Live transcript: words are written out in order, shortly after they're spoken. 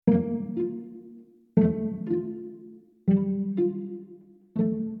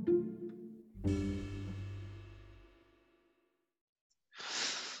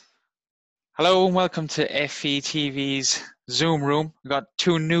Hello and welcome to FETV's Zoom room. We got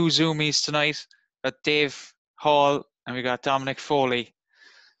two new Zoomies tonight. We got Dave Hall and we got Dominic Foley.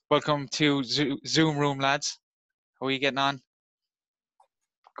 Welcome to Zoom room, lads. How are you getting on?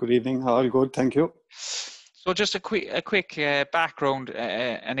 Good evening. All good, thank you. So just a quick background,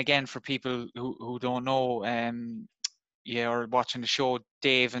 and again for people who don't know, are watching the show,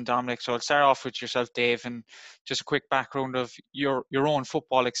 Dave and Dominic. So I'll start off with yourself, Dave, and just a quick background of your own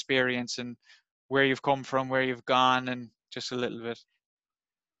football experience and where you've come from, where you've gone, and just a little bit.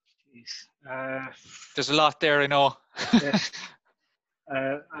 There's a lot there, I know. Yes.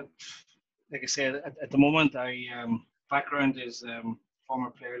 Like I said, at the moment, background is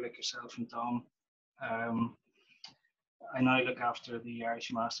former player like yourself and Dom. I now look after the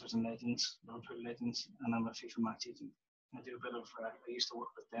Irish Masters and Legends, Liverpool Legends, and I'm a FIFA match agent. I do a bit of. I used to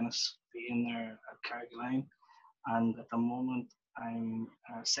work with Dennis being there at Carrigaline, and at the moment I'm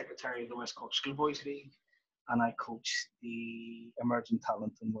secretary of the West Cork Schoolboys League, and I coach the emerging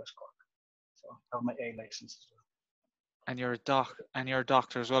talent in West Cork. So I have my A license as well. And you're a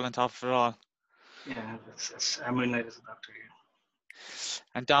doctor as well on top of it all. Yeah, I'm moonlight as a doctor here.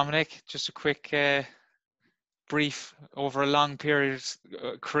 And Dominic, just a quick brief over a long period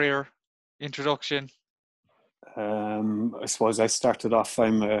career introduction. I suppose I started off,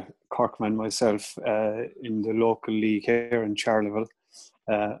 I'm a Corkman myself, in the local league here in Charleville.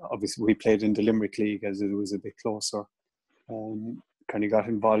 Obviously we played in the Limerick League as it was a bit closer. Kind of got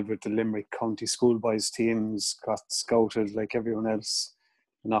involved with the Limerick County Schoolboys teams, got scouted like everyone else,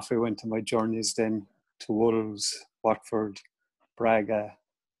 and off I went to my journeys then to Wolves, Watford, Braga,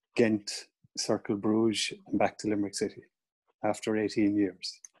 Ghent, Cercle Bruges, and back to Limerick City after 18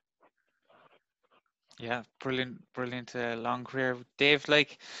 years. Yeah, brilliant long career. Dave,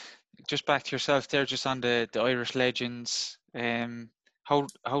 like, just back to yourself there, just on the Irish Legends. How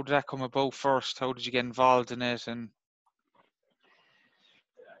did that come about first? How did you get involved in it? And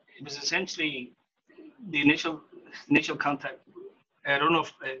it was essentially the initial contact. I don't know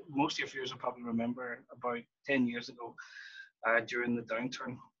if most of your viewers will probably remember about 10 years ago, during the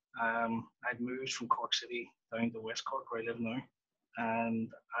downturn. I'd moved from Cork City down to West Cork, where I live now, and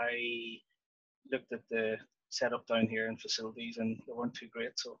I looked at the setup down here and facilities, and they weren't too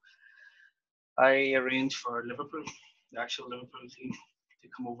great. So I arranged for Liverpool, the actual Liverpool team, to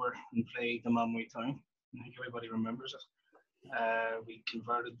come over and play the Manway Town. I think everybody remembers it. We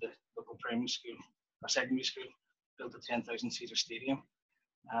converted the local primary school, or secondary school, built a 10,000-seater stadium,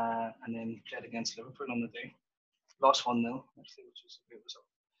 and then played against Liverpool on the day. Lost 1-0, actually, which was a great result.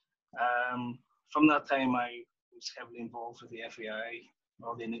 From that time, I was heavily involved with the FAI,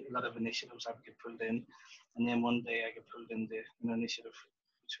 a lot of initiatives I get pulled in, and then one day I got pulled in an initiative,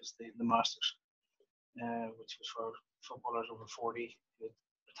 which was the Masters, which was for footballers over 40 who had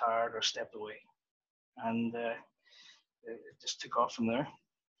retired or stepped away, and it just took off from there.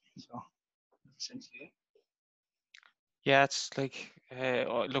 So that's essentially it. yeah, it's like,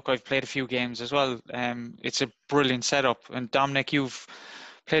 look, I've played a few games as well. It's a brilliant setup. And Dominic, you've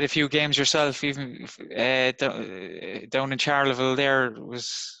played a few games yourself, even down in Charleville. It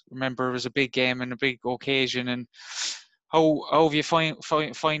was a big game and a big occasion. And how have you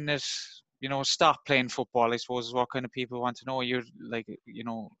find it? Stop playing football, I suppose, is what kind of people want to know. You're like,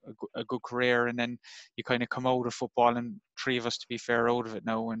 a good career, and then you kind of come out of football, and three of us, to be fair, out of it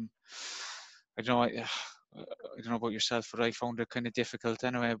now. And I don't know about yourself, but I found it kind of difficult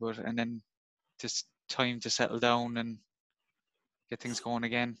anyway. And then just time to settle down and get things going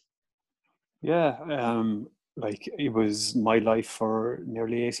again. Yeah, like it was my life for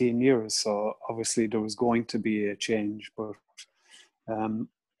nearly 18 years, so obviously there was going to be a change, but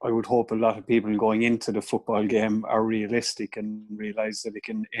I would hope a lot of people going into the football game are realistic and realise that it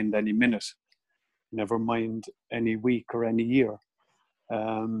can end any minute, never mind any week or any year.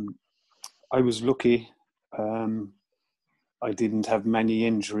 I was lucky. I didn't have many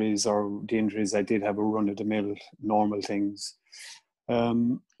injuries, or the injuries I did have were run-of-the-mill normal things.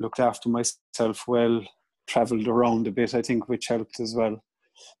 Looked after myself well, travelled around a bit, I think, which helped as well.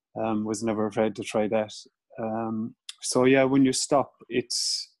 Was never afraid to try that. So yeah, when you stop,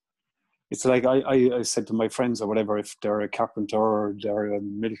 it's like I said to my friends or whatever, if they're a carpenter or they're a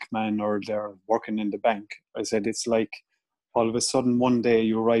milkman or they're working in the bank, I said it's like all of a sudden one day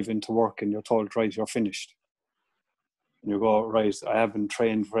you arrive into work and you're told, right, you're finished. And you go, right, I haven't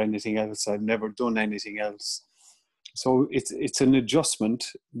trained for anything else, I've never done anything else. So it's an adjustment,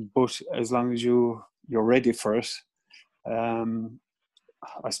 but as long as you're ready for it,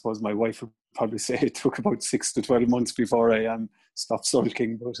 I suppose my wife would probably say it took about 6 to 12 months before I stopped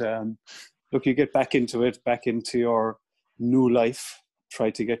sulking. But look, you get back into it, back into your new life, try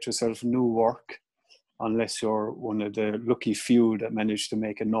to get yourself new work, unless you're one of the lucky few that manage to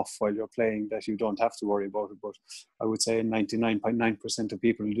make enough while you're playing that you don't have to worry about it. But I would say 99.9% of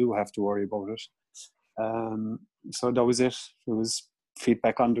people do have to worry about it. So that was it. It was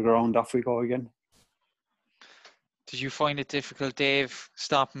feedback on the ground, off we go again. Did you find it difficult, Dave,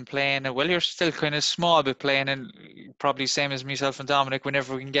 stopping playing? Well, you're still kind of small bit playing, and probably same as myself and Dominic,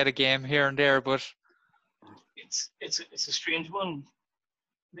 whenever we can get a game here and there, but it's a strange one.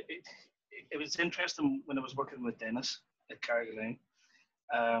 It was interesting when I was working with Dennis at Carrigaline.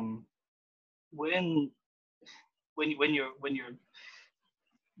 When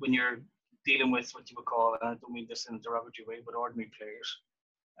you're dealing with what you would call, and I don't mean this in a derogatory way, but ordinary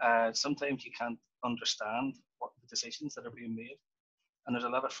players, sometimes you can't understand what the decisions that are being made, and there's a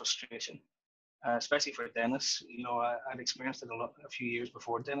lot of frustration, especially for Dennis. You know, I'd experienced it a few years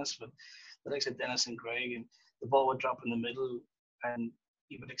before Dennis, but the likes of Dennis and Greg, and the ball would drop in the middle, and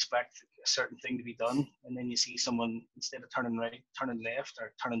you would expect a certain thing to be done, and then you see someone, instead of turning right, turning left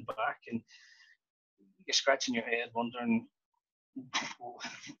or turning back, and you're scratching your head wondering,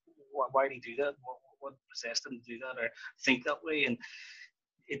 why did he do that? What possessed him to do that or think that way? And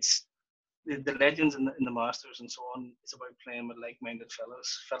it's the legends in the Masters and so on. It's about playing with like-minded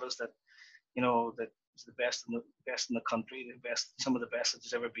fellas that, you know, that is the best in the country, some of the best that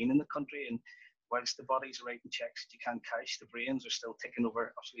there's ever been in the country. And whilst the body's writing checks that you can't cash, the brains are still ticking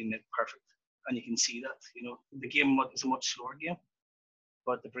over absolutely perfect, and you can see that. You know, the game is a much slower game,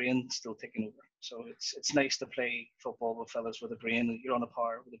 but the brain's still ticking over. So it's nice to play football with fellas with a brain. You're on a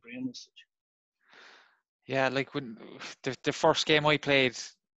par with a brain as such. Yeah, like when the first game I played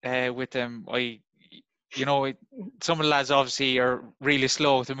with them, some of the lads obviously are really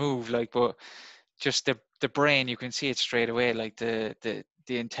slow to move, like, but just the brain, you can see it straight away, like the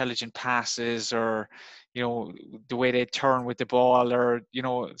intelligent passes, or the way they turn with the ball, or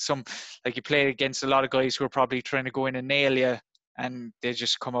some, like, you play against a lot of guys who are probably trying to go in and nail you, and they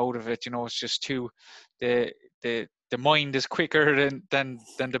just come out of it. It's just too the mind is quicker than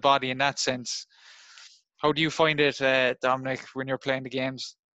the body in that sense. How do you find it, Dominic, when you're playing the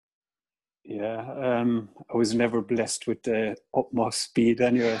games? Yeah, I was never blessed with the utmost speed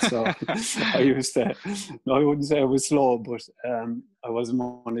anyway, so I wouldn't say I was slow, but I wasn't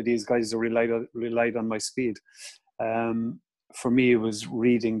one of these guys that relied on my speed. For me, it was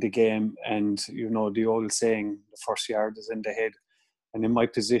reading the game, and the old saying, the first yard is in the head. And in my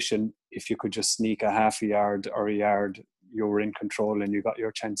position, if you could just sneak a half a yard or a yard, you were in control and you got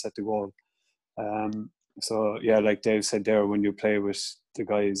your chance at the goal. So yeah, like Dave said there, when you play with the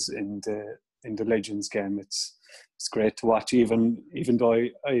guys in the Legends game, it's great to watch. Even though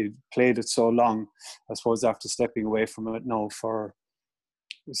I played it so long, I suppose after stepping away from it now for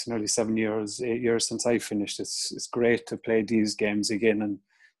it's nearly 8 years since I finished. It's great to play these games again, and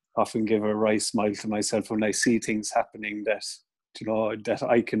often give a wry smile to myself when I see things happening that that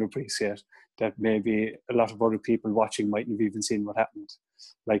I can appreciate, that maybe a lot of other people watching mightn't have even seen what happened.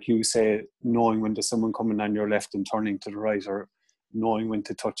 Like you say, knowing when there's someone coming on your left and turning to the right, or knowing when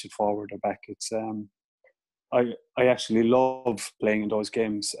to touch it forward or back. It's I actually love playing in those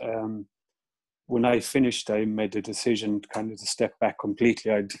games. When I finished, I made the decision kind of to step back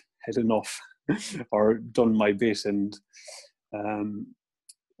completely. I'd had enough or done my bit, and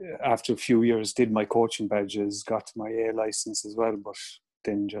after a few years did my coaching badges, got my A license as well, but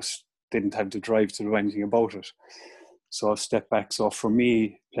then just didn't have the drive to do anything about it. So I stepped back. So for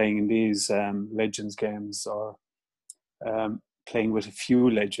me, playing in these Legends games, or playing with a few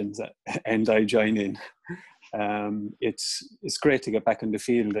legends and I join in, it's great to get back in the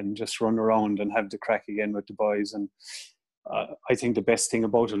field and just run around and have the crack again with the boys. And I think the best thing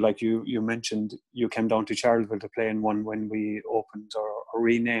about it, like you mentioned, you came down to Charleville to play in one when we opened or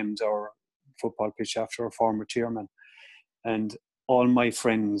renamed our football pitch after our former chairman, and all my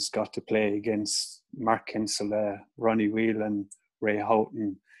friends got to play against Mark Kinsella, Ronnie Whelan, Ray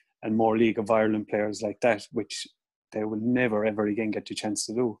Houghton, and more League of Ireland players like that, which they will never ever again get the chance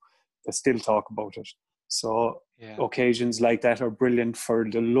to do. They still talk about it. So occasions like that are brilliant for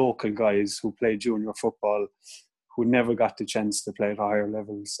the local guys who play junior football, who never got the chance to play at a higher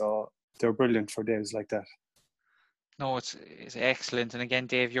level. So they're brilliant for days like that. No, it's excellent. And again,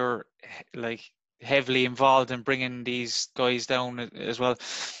 Dave, you're like heavily involved in bringing these guys down as well.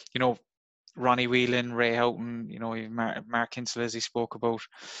 Ronnie Whelan, Ray Houghton, Mark Kinsella, as he spoke about,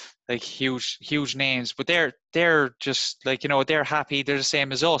 like huge names. But they're just like, they're happy. They're the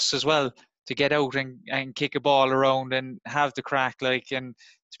same as us as well, to get out and kick a ball around and have the crack. Like, and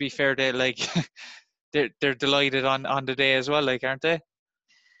to be fair, they like they're delighted on the day as well, like, aren't they?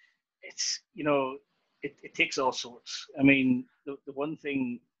 It's it takes all sorts. I mean, the one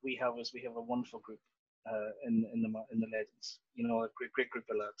thing we have is we have a wonderful group in the Legends. You know, a great group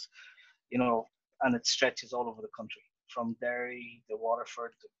of lads. You know, and it stretches all over the country, from Derry, to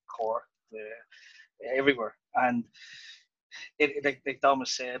Waterford, to Cork, to everywhere. And like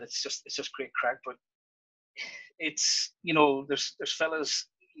Thomas said, it's just great crack. But it's, you know, there's fellas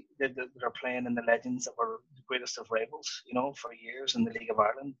that are playing in the Legends that were the greatest of rivals, you know, for years in the League of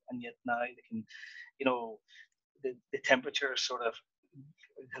Ireland, and yet now they can, you know, the temperature sort of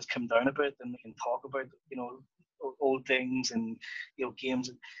has come down a bit, and we can talk about, you know, old things and, you know,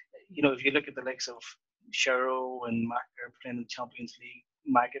 games. You know, if you look at the likes of Sherrow and Macker playing in the Champions League,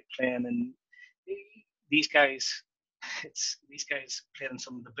 Maggot playing, and these guys, these guys playing in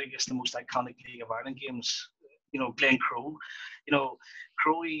some of the biggest and most iconic League of Ireland games. You know, Glen Crowe, you know,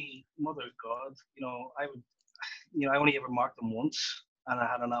 Crowe, mother of God, you know, I only ever marked him once, and I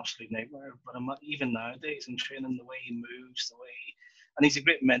had an absolute nightmare. But even nowadays, in training, the way he moves, and he's a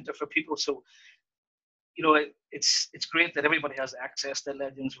great mentor for people. So, you know, it's great that everybody has access to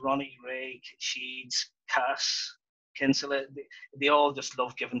Legends. Ronnie, Ray, Sheeds, Cass, Kinsella, they all just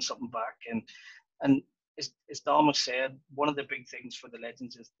love giving something back. And as Dom said, one of the big things for the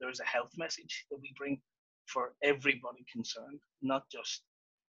Legends is there's a health message that we bring for everybody concerned, not just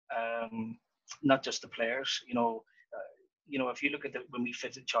the players. You know, if you look at when we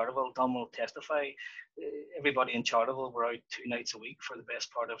visit Charleville, Dom will testify. Everybody in Charleville were out 2 nights a week for the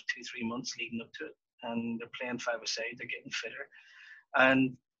best part of 2-3 months leading up to it, and they're playing five-a-side. They're getting fitter,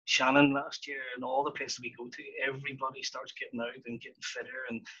 and Shannon last year and all the places we go to, everybody starts getting out and getting fitter,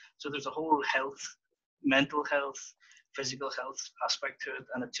 and so there's a whole health, mental health, physical health aspect to it,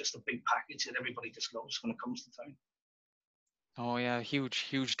 and it's just a big package that everybody just loves when it comes to town. Oh yeah,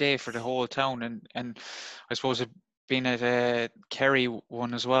 huge day for the whole town, and I suppose it being at Kerry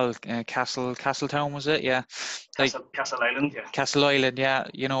one as well, Castletown was it? Yeah, like Castle Island, yeah. Castle Island, yeah.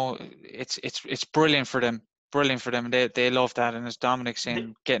 You know, it's brilliant for them. Brilliant for them. They love that, and as Dominic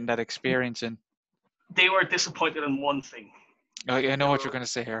saying, getting that experience in. They were disappointed in one thing. I know what you're going to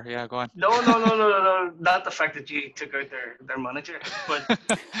say here. Yeah, go on. No. Not the fact that you took out their manager, but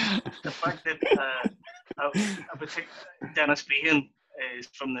the fact that a particular Dennis Behan is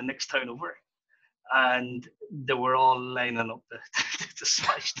from the next town over, and they were all lining up to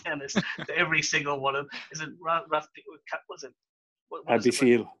smash Dennis. Every single one of them. Is it was it?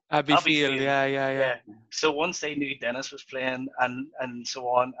 Abbeyfield. Abbeyfield, yeah. So once they knew Dennis was playing and so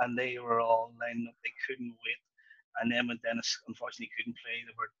on, and they were all lining up, they couldn't wait. And then when Dennis unfortunately couldn't play,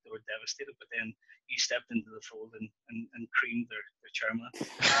 they were devastated. But then he stepped into the fold and creamed their chairman.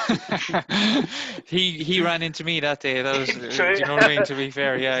 he ran into me that day. That was, do you know what I mean? To be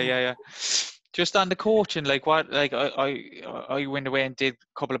fair, yeah. Just on the coaching, like I went away and did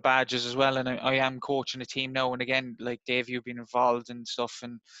a couple of badges as well, and I am coaching a team now and again. Like Dave, you've been involved and stuff,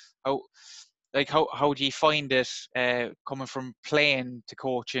 and how do you find it coming from playing to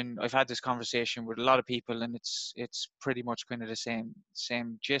coaching? I've had this conversation with a lot of people, and it's pretty much kind of the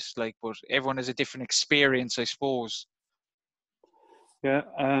same gist, like, but everyone has a different experience, I suppose. Yeah,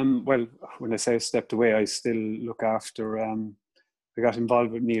 well, when I say I stepped away, I still look after. I got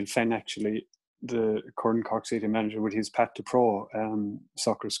involved with Neil Fenn, actually, the current Cork City manager, with his Pat to Pro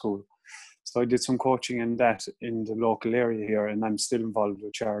soccer school. So I did some coaching in that in the local area here, and I'm still involved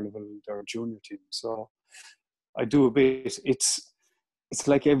with Charleville, their junior team. So I do a bit. It's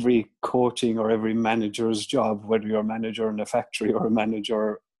like every coaching or every manager's job, whether you're a manager in a factory or a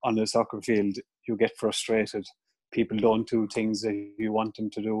manager on a soccer field, you get frustrated. People don't do things that you want them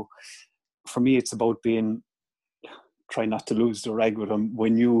to do. For me, it's about try not to lose the rag with them.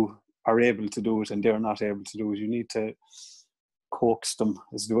 When you are able to do it and they're not able to do it, you need to coax them,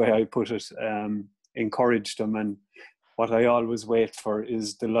 is the way I put it, encourage them. And what I always wait for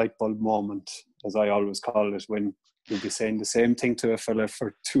is the light bulb moment, as I always call it, when you'll be saying the same thing to a fella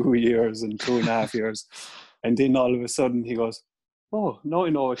for 2 years and 2.5 years, and then all of a sudden he goes, oh, no, I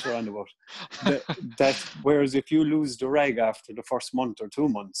know what you're on about. Whereas if you lose the rag after the first month or 2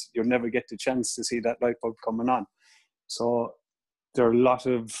 months, you'll never get the chance to see that light bulb coming on. So there are a lot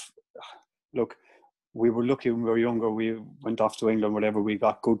of, look, we were lucky when we were younger. We went off to England, whatever. We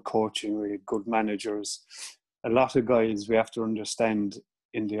got good coaching, we had good managers. A lot of guys, we have to understand,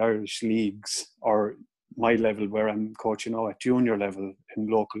 in the Irish leagues, or my level where I'm coaching now at junior level in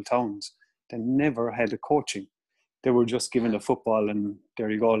local towns, they never had a coaching. They were just given a football and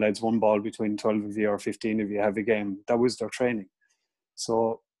there you go, lads, one ball between 12 of you or 15 of you, have a game. That was their training.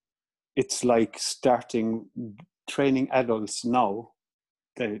 So it's like training adults now,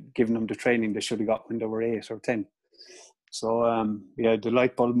 giving them the training they should have got when they were 8 or 10. So yeah, the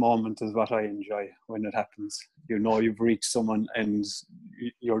light bulb moment is what I enjoy when it happens. You know, you've reached someone and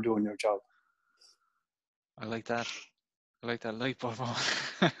you're doing your job. I like that. I like that light bulb moment.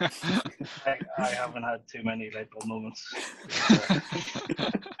 I haven't had too many light bulb moments.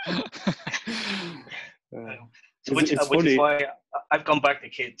 Which is funny. why I've gone back to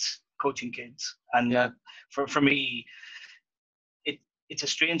kids, coaching kids, and Yeah. For me, it's a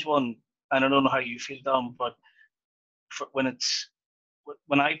strange one, and I don't know how you feel, Dom, but when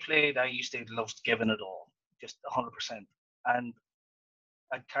I played, I used to love giving it all, just 100%. And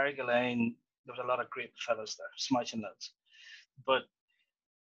at Carrigaline, there was a lot of great fellas there, smashing lads. But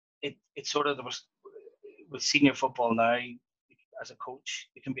it sort of, there was, with senior football now, as a coach,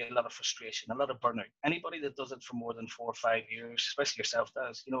 it can be a lot of frustration, a lot of burnout. Anybody that does it for more than 4 or 5 years, especially yourself,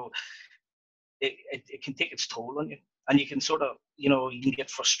 does, it can take its toll on you. And you can sort of, you can get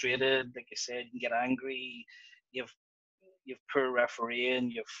frustrated, like you said, you can get angry, you've poor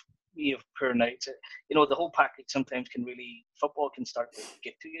refereeing, you've poor nights. The whole package sometimes can really, football can start to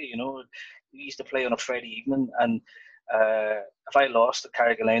get to you. We used to play on a Friday evening, and if I lost at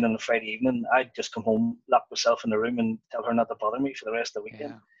Carrigaline on a Friday evening, I'd just come home, lock myself in the room, and tell her not to bother me for the rest of the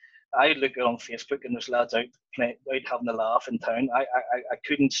weekend. Yeah. I'd look on Facebook, and there's lads out having a laugh in town. I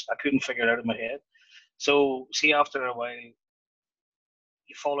couldn't figure it out in my head. So see, after a while,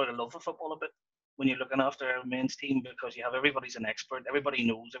 you fall out of love with football a bit when you're looking after a men's team, because you have, everybody's an expert, everybody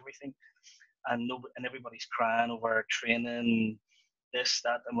knows everything, and everybody's crying over training, this,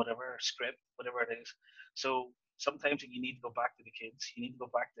 that, and whatever script, whatever it is. So sometimes you need to go back to the kids. You need to go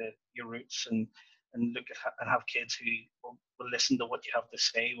back to your roots and look at and have kids who will listen to what you have to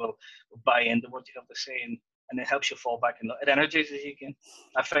say, will buy into what you have to say, and it helps you fall back and it energizes you again.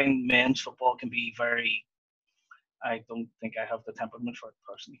 I find men's football can be very. I don't think I have the temperament for it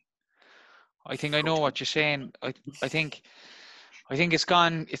personally. I think I know what you're saying. I think it's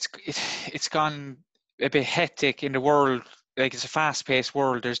gone a bit hectic in the world. Like, it's a fast-paced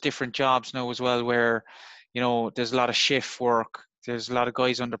world. There's different jobs now as well, where there's a lot of shift work. There's a lot of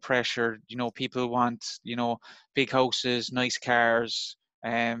guys under pressure. People want big houses, nice cars.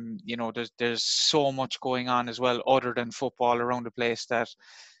 There's so much going on as well, other than football, around the place, that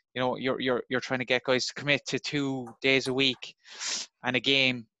you're trying to get guys to commit to 2 days a week and a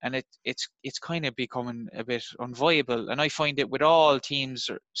game, and it's kind of becoming a bit unviable. And I find it with all teams,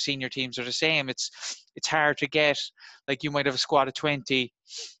 or senior teams, are the same. It's hard to get, like, you might have a squad of 20,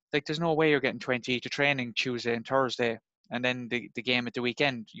 like, there's no way you're getting 20 to training Tuesday and Thursday, and then the game at the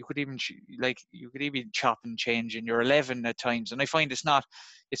weekend. You could even chop and change in your 11 at times. And I find it's not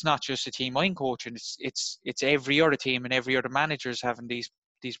just a team I'm coaching, it's every other team, and every other manager's having these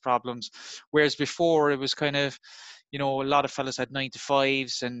problems. Whereas before, it was kind of, a lot of fellas had 9 to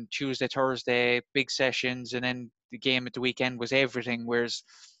 5s, and Tuesday, Thursday, big sessions, and then the game at the weekend was everything. Whereas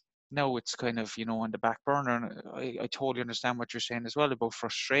now it's kind of, on the back burner. And I totally understand what you're saying as well about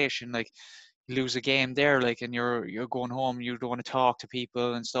frustration. Like, you lose a game there, like, and you're going home, you don't want to talk to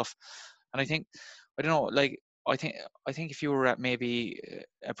people and stuff. And I think, I don't know, like, I think if you were at maybe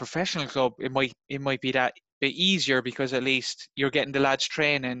a professional club, it might be that bit easier, because at least you're getting the lads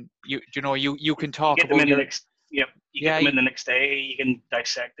training. You can talk you get them about in the next. Yep, you get them in the next day. You can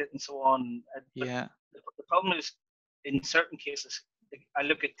dissect it and so on. But yeah. The problem is, in certain cases, I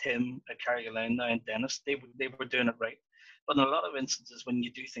look at Tim at Carrigaline now and Dennis. They were doing it right. But in a lot of instances, when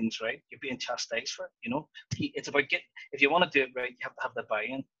you do things right, you're being chastised for it. It's about if you want to do it right, you have to have the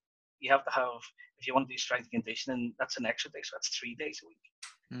buy-in. You have to have, if you want to do strength and conditioning, that's an extra day, so that's 3 days a week.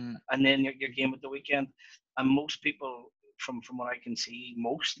 And then your game at the weekend. And most people, from what I can see,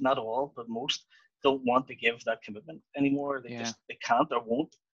 most, not all, but most, don't want to give that commitment anymore. They can't or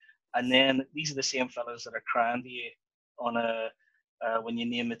won't. And then these are the same fellas that are crying to you on when you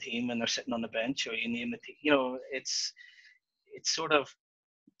name a team and they're sitting on the bench, or you name the team. It's sort of,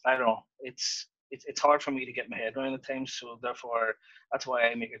 I don't know. It's hard for me to get my head around at times. So therefore, that's why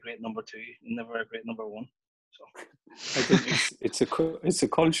I make a great number 2 and never a great number 1. So I think it's a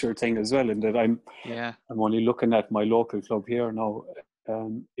culture thing as well, in that I'm only looking at my local club here now.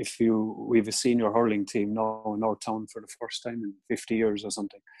 We have a senior hurling team now in our town for the first time in 50 years or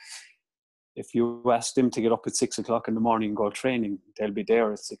something. If you ask them to get up at 6 o'clock in the morning and go training, they'll be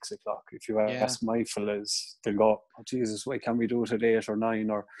there at 6 o'clock. If you ask my fellas, they'll go, "Oh Jesus, why can't we do it at 8 or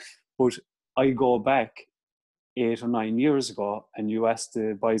 9?" But I go back 8 or 9 years ago, and you asked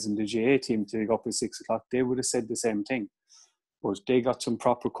the boys in the GA team to get up at 6 o'clock, they would have said the same thing. But they got some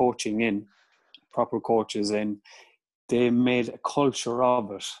proper coaching in, proper coaches in. They made a culture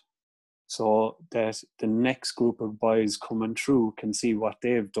of it, so that the next group of boys coming through can see what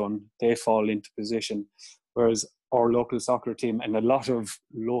they've done. They fall into position. Whereas our local soccer team, and a lot of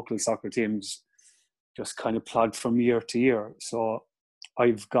local soccer teams just kind of plod from year to year. So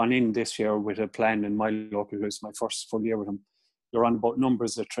I've gone in this year with a plan in my local. It's my first full year with them. They're on about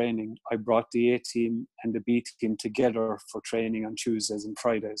numbers of training. I brought the A team and the B team together for training on Tuesdays and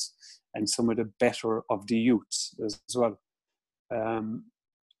Fridays, and some of the better of the youths as well.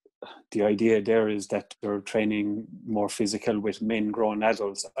 The idea there is that they're training more physical with men, grown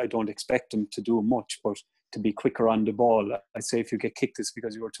adults. I don't expect them to do much, but to be quicker on the ball. I say if you get kicked, it's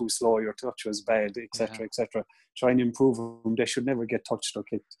because you were too slow, your touch was bad, etc., etc. Try and improve them. They should never get touched or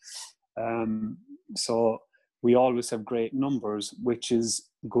kicked. So we always have great numbers, which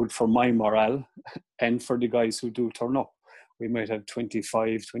is good for my morale and for the guys who do turn up. We might have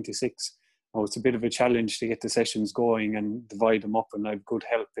 25, 26. Now, it's a bit of a challenge to get the sessions going and divide them up, and I have good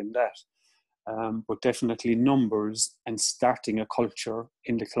help in that. But definitely numbers and starting a culture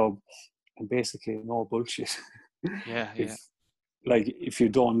in the club, and basically no bullshit. If you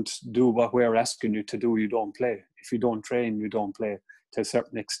don't do what we're asking you to do, you don't play. If you don't train, you don't play. To a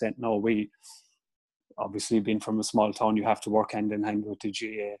certain extent, no. We obviously, being from a small town, you have to work hand in hand with the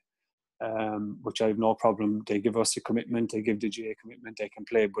GA. Which I have no problem. They give us a commitment, they give the GA commitment, they can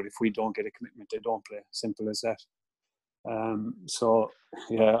play. But if we don't get a commitment, they don't play. Simple as that.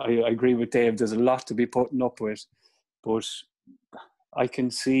 I agree with Dave. There's a lot to be putting up with, but I can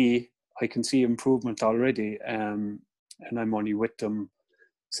see improvement already. And I'm only with them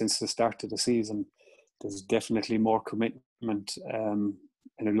since the start of the season. There's definitely more commitment, and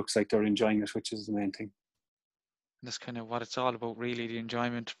it looks like they're enjoying it, which is the main thing. That's kind of what it's all about, really, the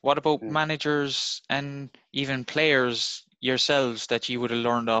enjoyment. What about managers and even players yourselves that you would have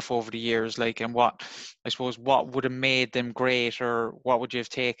learned off over the years, and what would have made them great, or what would you have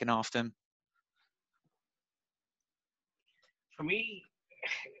taken off them? For me,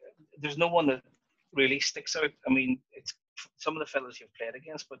 there's no one that really sticks out. I mean, it's some of the fellas you've played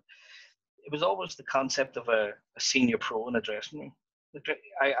against, but it was always the concept of a senior pro in a dressing room.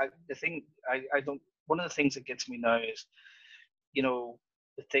 One of the things that gets me now is,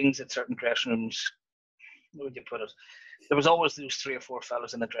 the things that certain dressing rooms, where would you put it? There was always those 3 or 4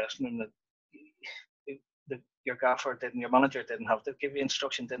 fellas in the dressing room that your gaffer didn't, your manager didn't have to give you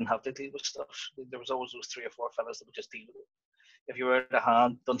instruction, didn't have to deal with stuff. There was always those 3 or 4 fellas that would just deal with it. If you were out of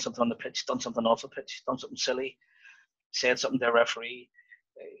hand, done something on the pitch, done something off the pitch, done something silly, said something to a referee,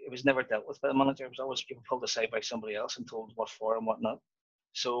 it was never dealt with by the manager. It was always people pulled aside by somebody else and told what for and what not.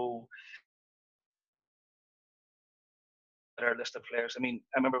 So our list of players. I mean,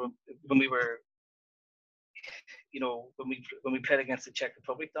 I remember when we were, when we played against the Czech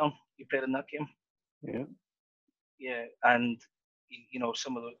Republic, Dom, you played in that game. Yeah. Yeah, and there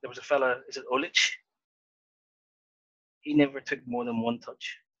was a fella. Is it Olic? He never took more than 1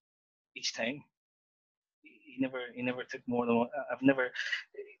 touch each time. He never took more than one.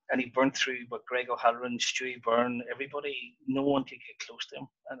 And he burned through. But Greg O'Halloran, Stewie Byrne, everybody. No one could get close to him,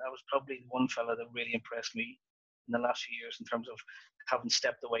 and that was probably the one fella that really impressed me in the last few years in terms of having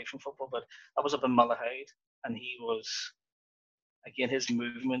stepped away from football. But I was up in Malahide, and he was, again, his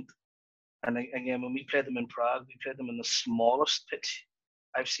movement. And again, when we played them in Prague, we played them in the smallest pitch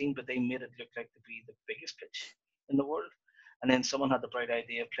I've seen, but they made it look like to be the biggest pitch in the world. And then someone had the bright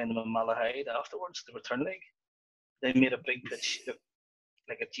idea of playing them in Malahide afterwards, the return leg. They made a big pitch look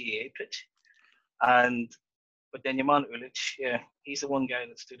like a GA pitch. But then your man Ulic, he's the one guy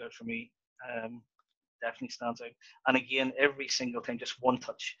that stood out for me. Definitely stands out. And again, every single time, just 1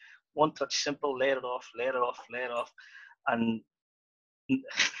 touch, simple, lay it off, and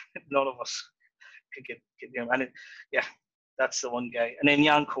none of us could get him. And that's the one guy. And then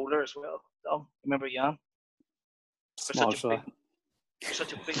Jan Kohler as well. Remember Jan? For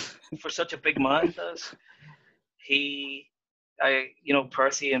such a big man, does he?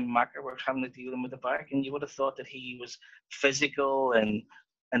 Percy and Macker were having to deal with the back, and you would have thought that he was physical and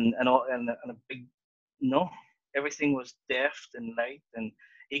a big. No, everything was deft and light, and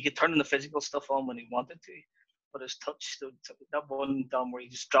he could turn the physical stuff on when he wanted to. But his touch, that one down where he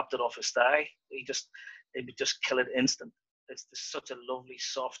just dropped it off his thigh, they would just kill it instant. It's such a lovely,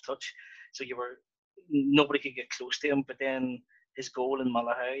 soft touch. So nobody could get close to him. But then his goal in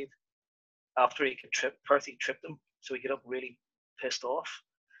Malahide, after he could trip, Perthy tripped him, so he got up really pissed off.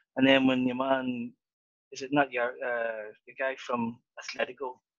 And then when your man, is it not the guy from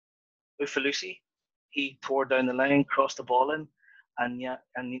Atletico, Ufalusi, he tore down the line, crossed the ball in,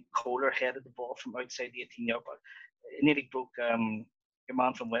 and Kohler headed the ball from outside the 18-yard box. It nearly broke your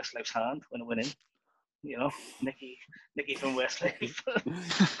man from Westlife's hand when it went in. Nicky from Westlife.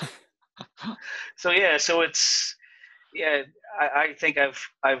 So it's I think I've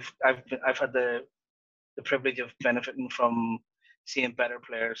had the the privilege of benefiting from seeing better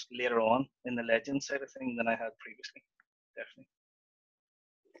players later on in the legend side of thing than I had previously. Definitely.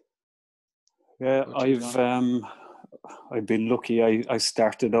 Yeah, I've been lucky. I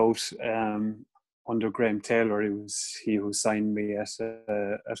started out under Graham Taylor. It was he who signed me at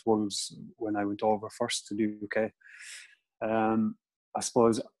Wolves when I went over first to the UK. I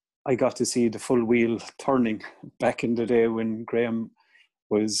suppose I got to see the full wheel turning back in the day when Graham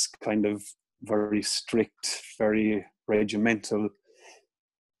was kind of very strict, very regimental,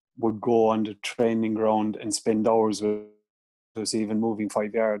 would go on the training ground and spend hours with us, even moving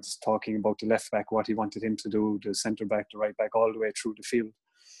 5 yards, talking about the left back, what he wanted him to do, the centre back, the right back, all the way through the field.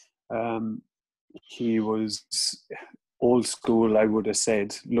 He was old school, I would have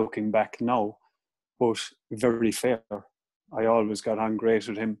said, looking back now, but very fair. I always got on great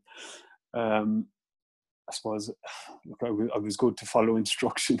with him. I suppose I was good to follow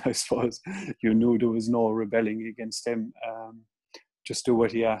instruction. I suppose you knew there was no rebelling against him. Just do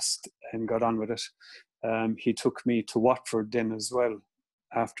what he asked and got on with it. He took me to Watford then as well.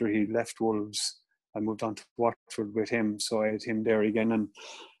 After he left Wolves, I moved on to Watford with him, so I had him there again, and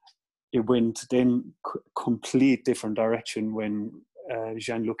it went then complete different direction when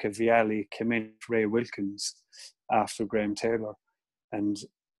Gianluca Vialli came in, Ray Wilkins, after Graham Taylor, and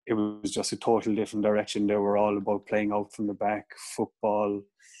it was just a total different direction. They were all about playing out from the back, football,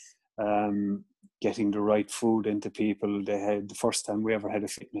 getting the right food into people. They had the first time we ever had a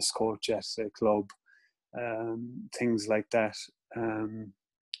fitness coach at a club, things like that.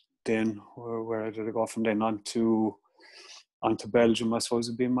 Then where did I go from then on to Belgium? I suppose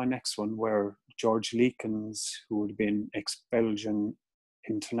would be my next one, where George Leekens, who would have been ex-Belgian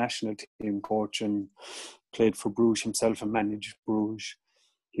international team coach and played for Bruges himself and managed Bruges.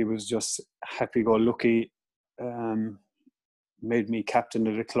 He was just happy-go-lucky, made me captain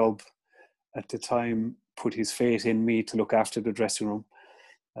of the club at the time, put his faith in me to look after the dressing room.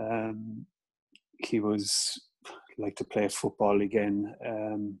 He was like to play football again.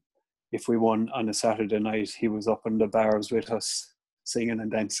 If we won on a Saturday night, he was up in the bars with us, singing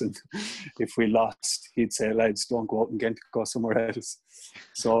and dancing. If we lost, he'd say, lads, don't go out and go somewhere else.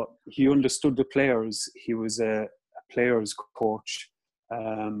 So he understood the players. He was a players coach,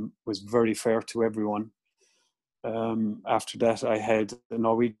 was very fair to everyone. After that, I had a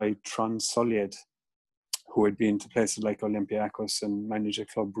Norwegian guy, Trond Sollied, who had been to places like Olympiacos and managed a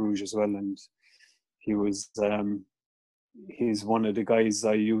Club Bruges as well. And he was, he's one of the guys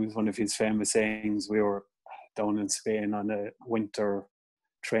I use, one of his famous sayings. We were down in Spain on a winter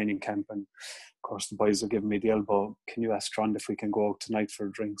training camp, and of course the boys were giving me the elbow. Can you ask Trond if we can go out tonight for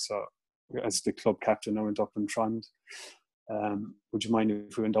a drink? So as the club captain, I went up and Trond, would you mind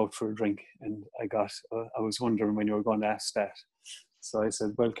if we went out for a drink? And I was wondering when you were going to ask that. So I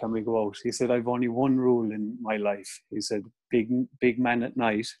said, well, can we go out? He said, I've only one rule in my life. He said, big man at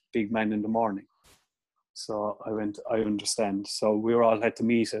night, big man in the morning. So I went, I understand. So we all had to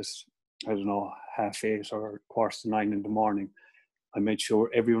meet at, I don't know, 8:30 or 9:15 in the morning. I made sure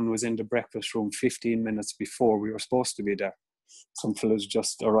everyone was in the breakfast room 15 minutes before we were supposed to be there. Some fellas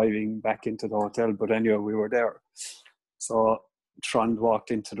just arriving back into the hotel, but anyway, we were there. So Trond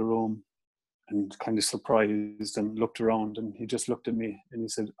walked into the room and kind of surprised and looked around, and he just looked at me and he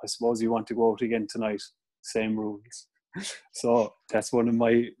said, I suppose you want to go out again tonight, same rules. So that's one of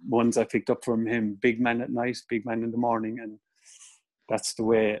my ones I picked up from him. Big man at night, big man in the morning. And that's the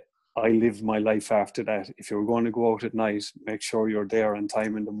way I lived my life after that. If you're going to go out at night, make sure you're there on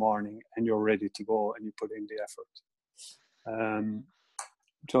time in the morning and you're ready to go and you put in the effort.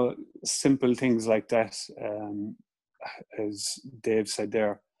 So simple things like that. As Dave said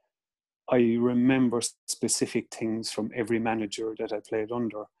there, I remember specific things from every manager that I played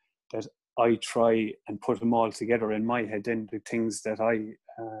under that I try and put them all together in my head. Then the things that I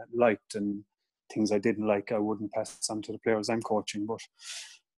liked and things I didn't like, I wouldn't pass on to the players I'm coaching. But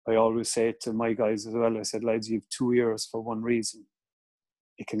I always say to my guys as well, I said, lads, you have 2 years for one reason.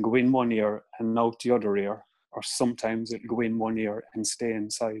 It can go in one ear and out the other ear, or sometimes it'll go in one ear and stay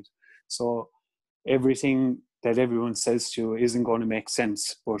inside. So everything that everyone says to you isn't going to make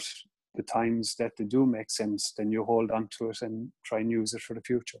sense, but the times that they do make sense, then you hold on to it and try and use it for the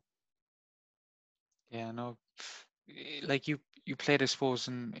future. Yeah, no, like you played, I suppose,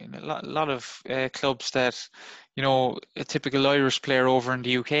 in a lot of clubs that, you know, a typical Irish player over in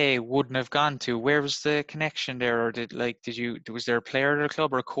the UK wouldn't have gone to. Where was the connection there, or was there a player at a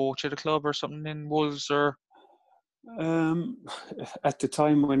club or a coach at a club or something in Wolves or? At the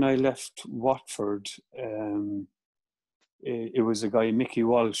time when I left Watford, it was a guy, Mickey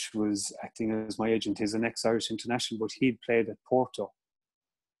Walsh, was acting as my agent. He's an ex-Irish international, but he'd played at Porto.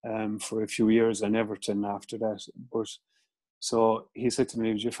 for a few years and Everton after that. But so he said to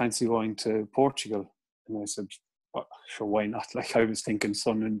me, "Would you fancy going to Portugal?" And I said, "Oh, sure, why not?" Like, I was thinking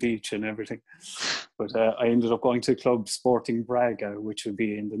sun and beach and everything. But I ended up going to Club Sporting Braga, which would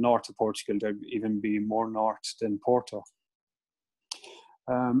be in the north of Portugal. There'd even be more north than Porto.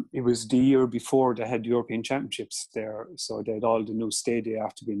 It was the year before they had European Championships there, so they had all the new stadia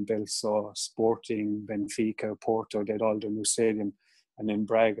after being built. So Sporting, Benfica, Porto, they had all the new stadium. And in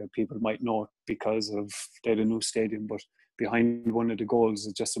Braga, people might know it because of they had a new stadium, but behind one of the goals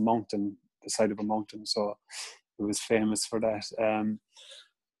is just a mountain, the side of a mountain. So it was famous for that.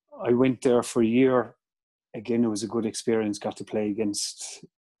 I went there for a year. Again, it was a good experience. Got to play against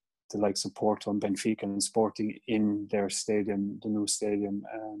the likes of Porto and Benfica and Sporting in their stadium, the new stadium.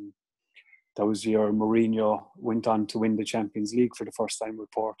 That was the year Mourinho went on to win the Champions League for the first time with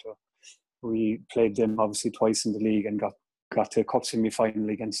Porto. We played them obviously twice in the league and got to a cup semi-final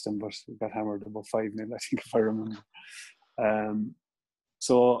against them, but we got hammered about 5-0, I think, if I remember.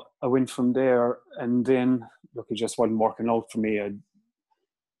 So I went from there, and then, look, it just wasn't working out for me. It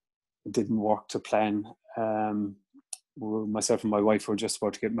didn't work to plan. Myself and my wife were just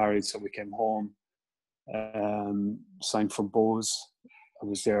about to get married, so we came home, signed for Bose. I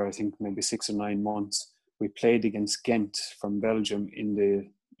was there, I think, maybe 6 or 9 months. We played against Ghent from Belgium in the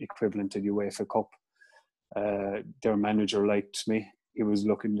equivalent of the UEFA Cup. Their manager liked me. He was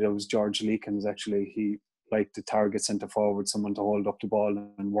looking, there was George Leekins actually. He liked the target centre forward, someone to hold up the ball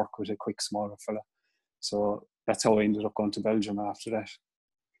and work with a quick, smaller fella. So that's how I ended up going to Belgium after that,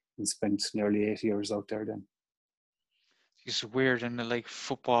 and spent nearly 8 years out there then. It's weird in like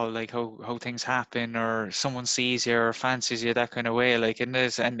football, like how things happen, or someone sees you or fancies you that kind of way. Like in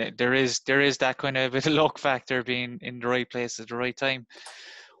this, and there is that kind of bit of luck factor, being in the right place at the right time.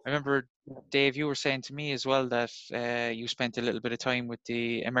 I remember, Dave, you were saying to me as well that you spent a little bit of time with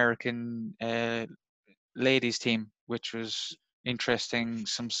the American ladies team, which was interesting.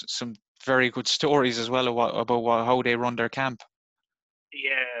 Some very good stories as well about how they run their camp.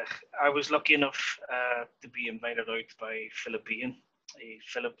 Yeah, I was lucky enough to be invited out by Philip Ian.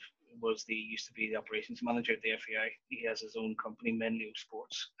 Philip used to be the operations manager at the FAI. He has his own company, Menlo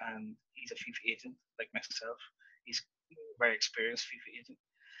Sports, and he's a FIFA agent like myself. He's a very experienced FIFA agent,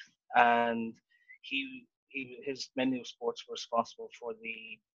 and his Menlo Sports were responsible for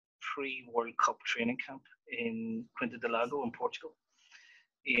the pre-World Cup training camp in Quinta do Lago in Portugal.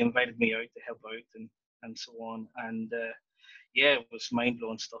 He invited me out to help out and so on, and yeah, it was mind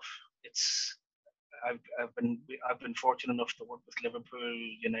blowing stuff. I've been fortunate enough to work with Liverpool,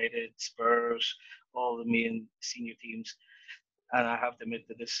 United, Spurs, all the main senior teams, and I have to admit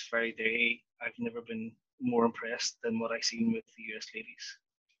that this very day I've never been more impressed than what I seen with the US ladies.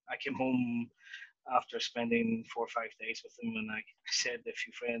 I came home after spending 4 or 5 days with them, and I said to a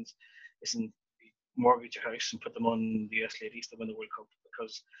few friends, "Listen, mortgage a house and put them on the US ladies to win the World Cup,"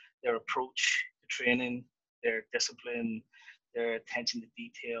 because their approach to training, their discipline, their attention to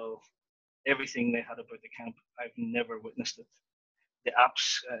detail, everything they had about the camp, I've never witnessed it. The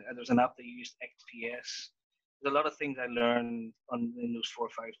apps, there's an app that used XPS. There's a lot of things I learned in those 4 or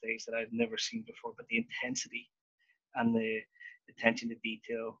 5 days that I'd never seen before, but the intensity and the attention to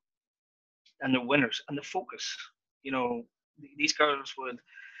detail and the winners and the focus. You know, these girls would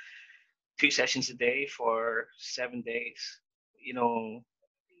 2 sessions a day for 7 days. You know,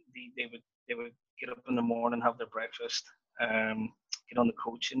 they would get up in the morning, have their breakfast, get on the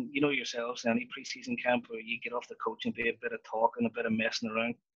coach, and you know yourselves, any preseason camp where you get off the coach and be a bit of talking, a bit of messing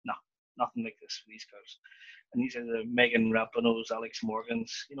around. No, nothing like this for these girls. And these are the Megan Rapinoes, Alex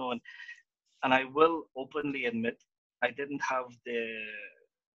Morgans, you know, and I will openly admit I didn't have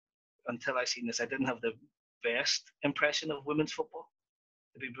until I seen this, I didn't have the best impression of women's football,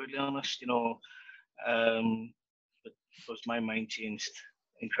 to be brutally honest, you know. But my mind changed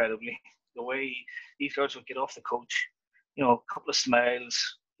incredibly. The way these girls would get off the coach, you know, a couple of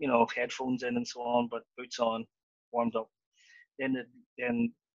smiles, you know, headphones in and so on, but boots on, warmed up. Then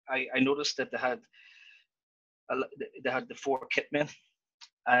I noticed that they had the 4 kit men,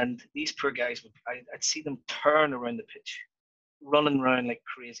 and these poor guys I'd see them turn around the pitch, running around like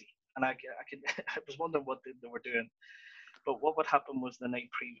crazy, and I was wondering what they were doing. But what would happen was the night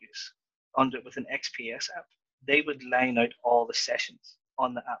previous, with an XPS app, they would line out all the sessions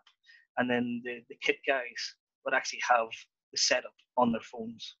on the app, and then the kit guys would actually have the setup on their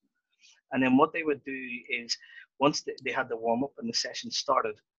phones. And then what they would do is, once they had the warm up and the session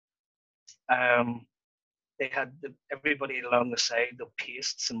started, they had everybody along the side, the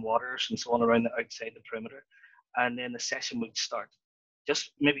pastes and waters and so on around the outside the perimeter, and then the session would start.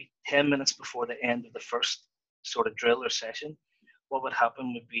 Just maybe 10 minutes before the end of the first sort of drill or session, what would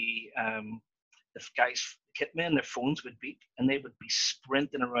happen would be the guys, kit men, their phones would beep, and they would be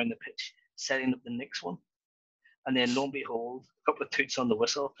sprinting around the pitch, setting up the next one. And then lo and behold, a couple of toots on the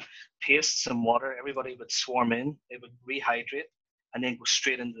whistle, paste, some water, everybody would swarm in, they would rehydrate, and then go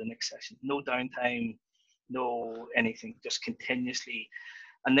straight into the next session. No downtime, no anything, just continuously.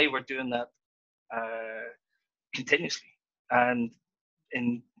 And they were doing that continuously and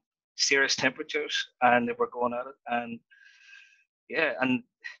in serious temperatures, and they were going at it. And yeah, and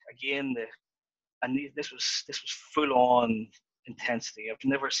again, this was full on intensity. I've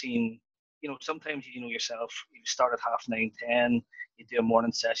never seen, sometimes yourself, you start at 9:30, you do a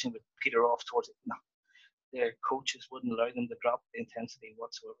morning session with peter off towards it. No, their coaches wouldn't allow them to drop the intensity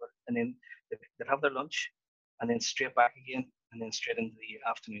whatsoever, and then they'd have their lunch, and then straight back again, and then straight into the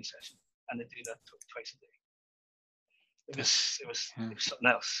afternoon session, and they do that twice a day. It was something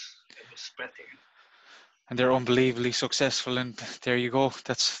else. It was breathtaking. And they're unbelievably successful, and there you go.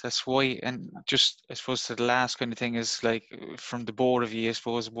 That's why. And just, I suppose, the last kind of thing is, like, from the both of you, I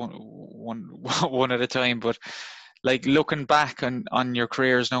suppose, one at a time. But like, looking back on your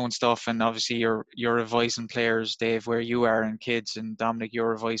careers now and stuff, and obviously you're advising players, Dave, where you are, and kids, and Dominic,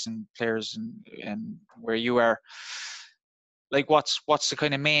 you're advising players and where you are. Like, what's the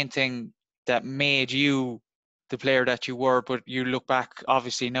kind of main thing that made you the player that you were? But you look back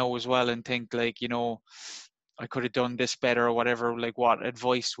obviously now as well and think, like, I could have done this better or whatever. Like, what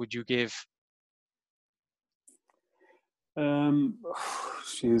advice would you give?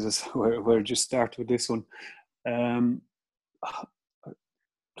 Jesus, where'd you start with this one? The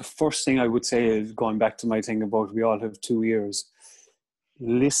first thing I would say is, going back to my thing about we all have 2 years,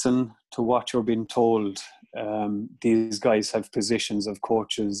 listen to what you're being told. These guys have positions of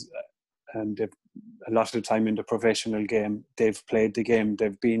coaches, and they've a lot of the time in the professional game, they've played the game,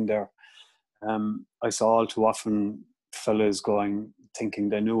 they've been there. I saw all too often fellas thinking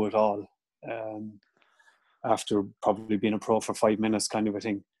they knew it all, after probably being a pro for 5 minutes, kind of a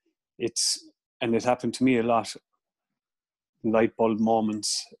thing. And it happened to me a lot. Light bulb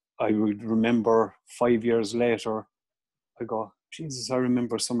moments. I would remember 5 years later, I go, Jesus, I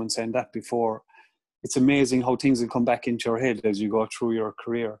remember someone saying that before. It's amazing how things will come back into your head as you go through your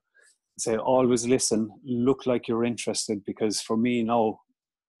career. Say, always listen, look like you're interested, because for me now,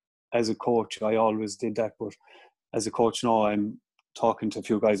 as a coach, I always did that. But as a coach now, I'm talking to a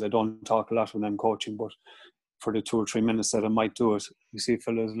few guys. I don't talk a lot when I'm coaching, but for the 2 or 3 minutes that I might do it, you see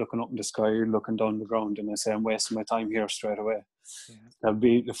fellas looking up in the sky, looking down the ground, and I say, I'm wasting my time here straight away. Yeah. That'll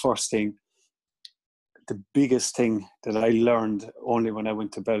be the first thing. The biggest thing that I learned only when I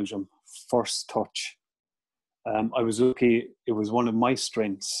went to Belgium, first touch. I was lucky. It was one of my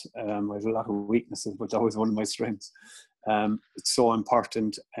strengths. I had a lot of weaknesses, but that was one of my strengths. It's so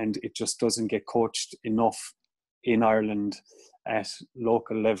important, and it just doesn't get coached enough in Ireland at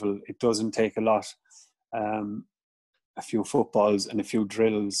local level. It doesn't take a lot. A few footballs and a few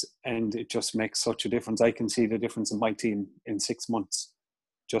drills, and it just makes such a difference. I can see the difference in my team in 6 months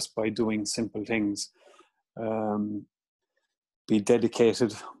just by doing simple things. Be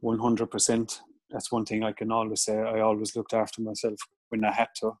dedicated 100%. That's one thing I can always say. I always looked after myself when I had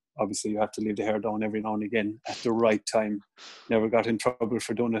to. Obviously, you have to leave the hair down every now and again at the right time. Never got in trouble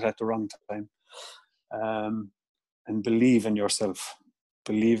for doing it at the wrong time. And believe in yourself.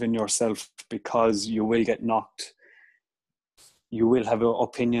 Believe in yourself, because you will get knocked. You will have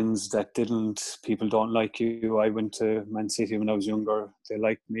opinions that people don't like you. I went to Man City when I was younger. They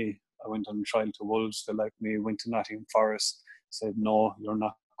liked me. I went on trial to Wolves. They liked me. Went to Nottingham Forest. Said, no, you're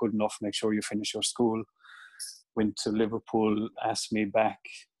not good enough. Make sure you finish your school. Went to Liverpool. Asked me back.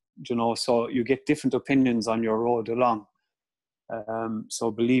 So you get different opinions on your road along.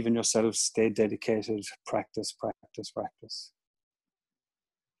 So believe in yourself. Stay dedicated. Practice, practice, practice.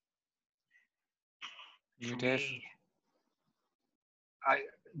 You did.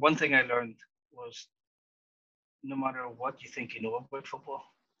 One thing I learned was, no matter what you think you know about football,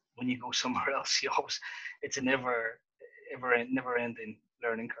 when you go somewhere else, it's a never ending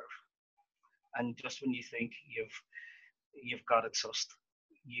learning curve. And just when you think you've got it sussed,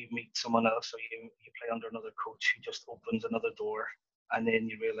 you meet someone else, or you play under another coach who just opens another door, and then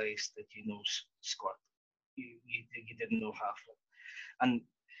you realize that you know squat. You didn't know half of it. And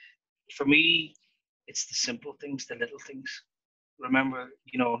for me, it's the simple things, the little things. Remember,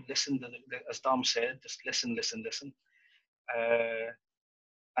 listen to as Dom said, just listen.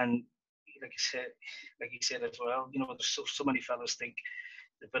 And like you said as well, there's so many fellas think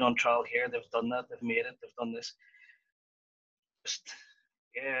they've been on trial here, they've done that, they've made it, they've done this. Just,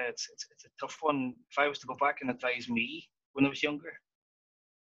 yeah, it's a tough one. If I was to go back and advise me when I was younger,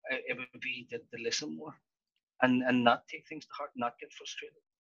 it would be to listen more and not take things to heart, not get frustrated.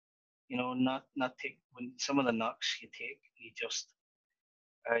 Not take when some of the knocks you take, you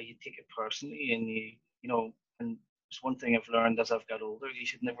take it personally, and and it's one thing I've learned as I've got older: you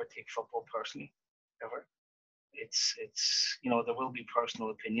should never take football personally, ever. It's there will be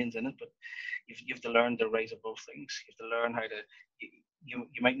personal opinions in it, but you have to learn to rise above things. You have to learn how to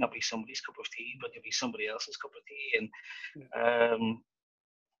you might not be somebody's cup of tea, but you'll be somebody else's cup of tea,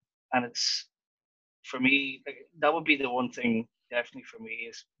 and it's for me, like, that would be the one thing definitely for me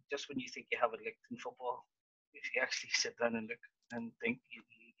is just when you think you have it licked in football, if you actually sit down and look and think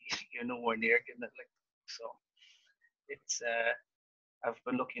you're nowhere near getting it licked. So it's I've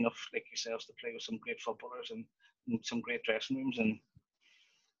been lucky enough, like yourselves, to play with some great footballers and some great dressing rooms, and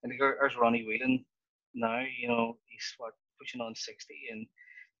there's Ronnie Whelan now. He's pushing on 60, and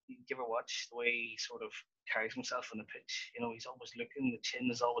you ever watch the way he sort of carries himself on the pitch? He's always looking, the chin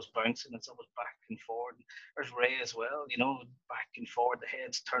is always bouncing, it's always back and forward. There's Ray as well, back and forward, the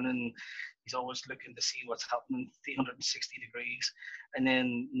head's turning, he's always looking to see what's happening 360 degrees. And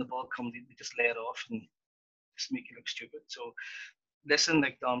then when the ball comes, they just lay it off and just make you look stupid. So listen,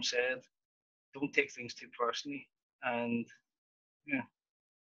 like Dom said, don't take things too personally. And yeah,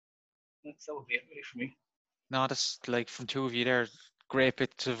 that would be it really for me. No, that's like from two of you there, great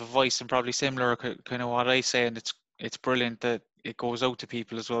bit of advice and probably similar kind of what I say, and it's brilliant that it goes out to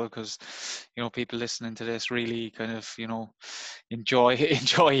people as well, because people listening to this really kind of enjoy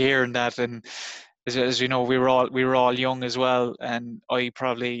hearing that. And as you know, we were all young as well, and I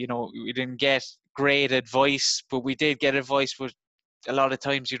probably we didn't get great advice, but we did get advice, but a lot of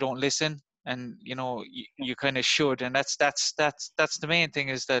times you don't listen, and you kind of should, and that's the main thing,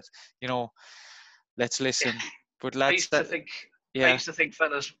 is that let's listen. But I lads, used to think,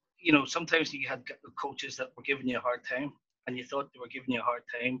 fellas, sometimes you had coaches that were giving you a hard time, and you thought they were giving you a hard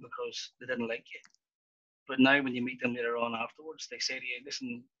time because they didn't like you. But now when you meet them later on afterwards, they say to you,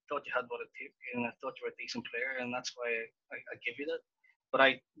 listen, thought you had what it took, and I thought you were a decent player, and that's why I give you that. But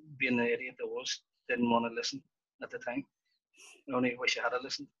I, being the idiot that was, didn't want to listen at the time. I only wish I had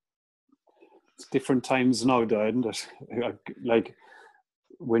listened. It's different times now, though, isn't it? Like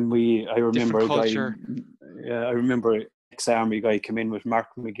when I remember a guy, I remember ex-army guy came in with Mark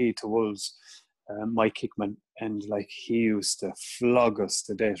McGee to Wolves, Mike Hickman, and like he used to flog us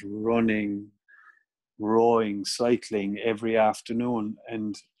to death, running, rowing, cycling every afternoon.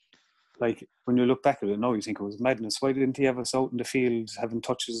 And like when you look back at it now, you think it was madness. Why didn't he have us out in the field having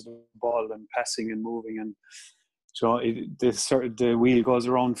touches of the ball and passing and moving? And so the wheel goes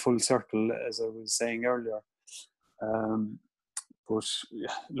around full circle, as I was saying earlier. But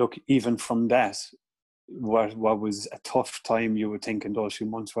look, even from that, what was a tough time, you would think, in those few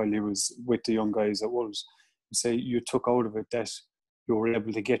months while he was with the young guys at Wolves, you say you took out of it that you were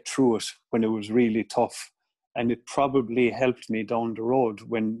able to get through it when it was really tough. And it probably helped me down the road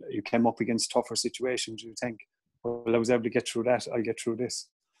when you came up against tougher situations. You think, well, I was able to get through that, I'll get through this.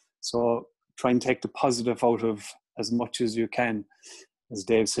 So try and take the positive out of as much as you can. As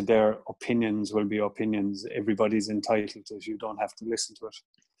Dave said, their opinions will be opinions. Everybody's entitled to it. You don't have to listen to it.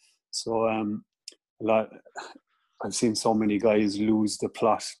 So I've seen so many guys lose the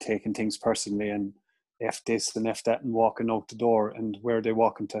plot, taking things personally, and F this and F that, and walking out the door. And where are they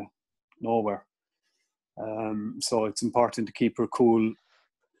walking to? Nowhere. So it's important to keep her cool,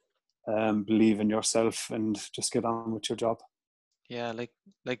 believe in yourself, and just get on with your job. Yeah,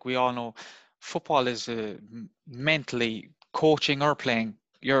 like we all know, football is mentally coaching or playing.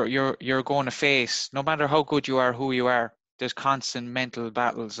 You're going to face, no matter how good you are, who you are, there's constant mental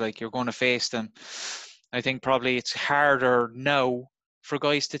battles. Like, you're going to face them. I think probably it's harder now for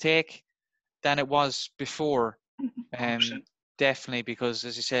guys to take than it was before. Definitely, because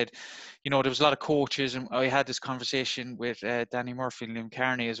as you said, there was a lot of coaches, and I had this conversation with Danny Murphy and Liam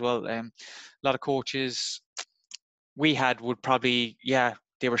Carney as well. A lot of coaches we had would probably,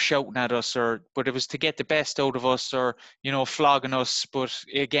 they were shouting at us, but it was to get the best out of us, or flogging us. But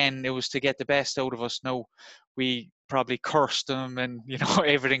again, it was to get the best out of us. No, we probably cursed them, and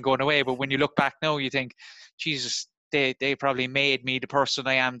everything going away. But when you look back now, you think, Jesus, they probably made me the person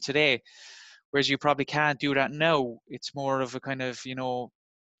I am today. Whereas you probably can't do that now. It's more of a kind of,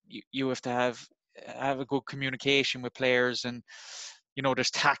 you have to have a good communication with players, and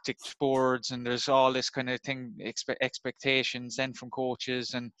there's tactics boards, and there's all this kind of thing, expectations then from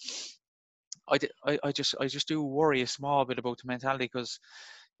coaches. And I just do worry a small bit about the mentality, because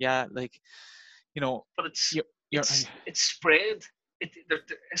but it's spread.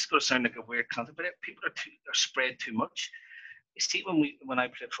 It's going to sound like a weird concept, but people are spread too much. You see, when I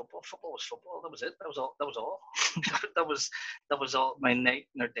played football, football was football. That was it. That was all. That was all. that was all my night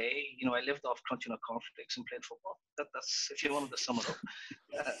and our day. You know, I lived off crunching up cornflakes and played football. That's if you wanted to sum it up.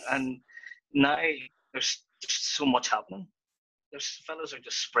 And now there's just so much happening. There's fellas are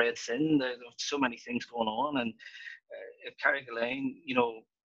just spread thin. There's so many things going on, and at Carrigaline, you know,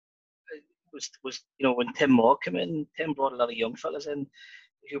 was you know when Tim Maw came in, Tim brought a lot of young fellas in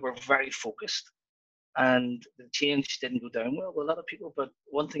who were very focused, and the change didn't go down well with a lot of people. But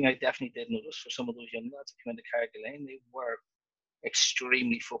one thing I definitely did notice for some of those young lads that came into Carrigaline, they were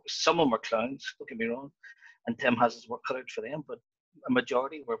extremely focused. Some of them were clowns, don't get me wrong, and Tim has his work cut out for them, but a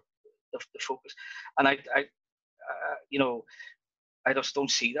majority were the focus. And you know, I just don't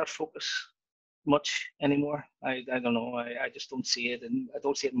see that focus much anymore. I don't know. I just don't see it, and I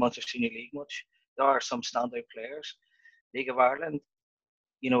don't see it in Munster Senior League much. There are some standout players. League of Ireland,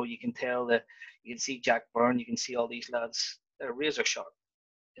 you know, you can tell that you can see Jack Byrne, you can see all these lads. They're razor sharp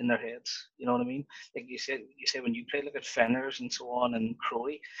in their heads. You know what I mean? Like you said when you play, look at Fenners and so on, and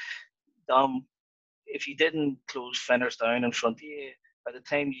Crowley. If you didn't close Fenners down in front of you, by the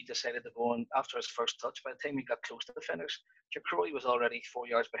time you decided to go on after his first touch, by the time you got close to the Fenners, your Crowley was already 4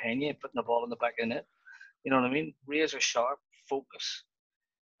 yards behind you, putting the ball in the back of the net. You know what I mean? Razor sharp focus,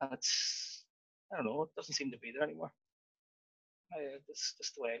 and I don't know. It doesn't seem to be there anymore. That's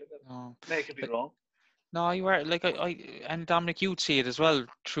just the way I look at it. No. Maybe I could be wrong. No, you are like I and Dominic, you'd see it as well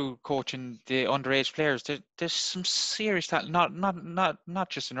through coaching the underage players. There's some serious talent, not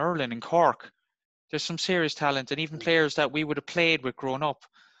just in Ireland, in Cork. There's some serious talent, and even players that we would have played with growing up.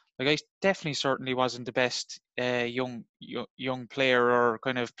 Like I definitely certainly wasn't the best young player or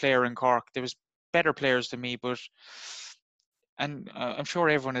kind of player in Cork. There was better players than me, but and I'm sure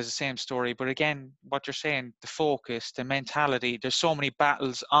everyone has the same story. But again, what you're saying, the focus, the mentality. There's so many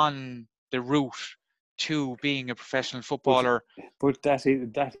battles on the route to being a professional footballer. But that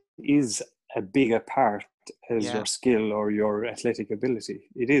is a bigger part as your skill or your athletic ability.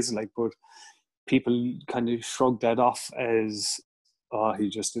 It is like, but people kind of shrug that off as, oh, he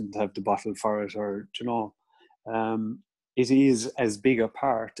just didn't have the bottle for it, or you know, it is as big a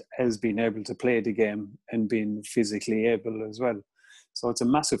part as being able to play the game and being physically able as well. So it's a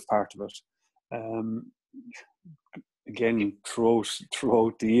massive part of it. Again,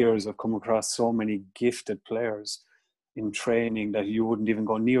 throughout the years, I've come across so many gifted players in training that you wouldn't even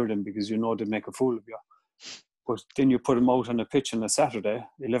go near them because you know they'd make a fool of you. But then you put them out on a pitch on a Saturday,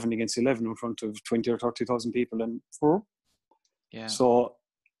 11 against 11 in front of 20 or 30,000 people, and so,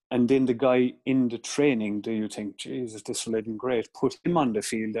 and then the guy in the training, do you think, Jesus, this will him great? Put him on the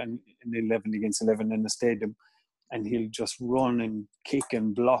field and in 11 against 11 in the stadium, and he'll just run and kick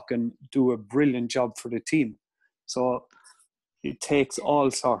and block and do a brilliant job for the team. So it takes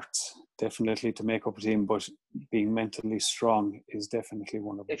all sorts, definitely, to make up a team, but being mentally strong is definitely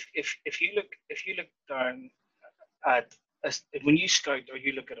one of them. If you look down at when you scout or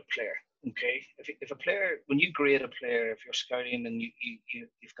you look at a player, okay, if a player, when you grade a player, if you're scouting and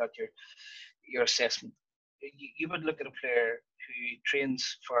you've got your assessment, you would look at a player who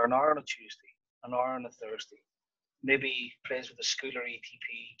trains for an hour on a Tuesday, an hour on a Thursday, maybe plays with a school or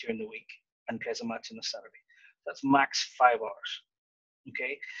ETP during the week, and plays a match on a Saturday. That's max 5 hours.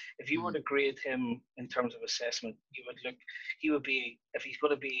 Okay, if you were to grade him in terms of assessment, he would be, if he's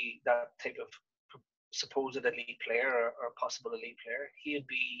going to be that type of supposed elite player or possible elite player, he would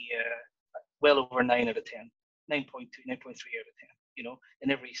be well over 9 out of 10, 9.2, 9.3 out of 10, you know, in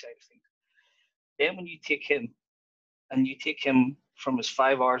every side of things. Then when you take him and you take him from his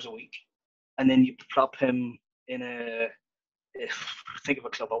 5 hours a week, and then you plop him in think of a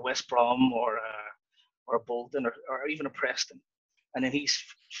club, a West Brom or a Bolton or even a Preston, and then he's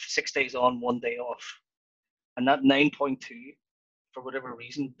 6 days on, 1 day off, and that 9.2, for whatever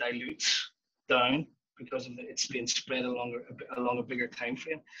reason, dilutes down because of it's being spread along a bigger time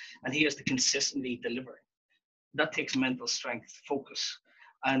frame, and he has to consistently deliver. That takes mental strength, focus,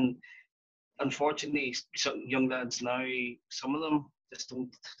 and unfortunately, some young lads now, some of them just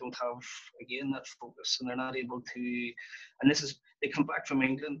don't have, again, that focus, and they're not able to. And they come back from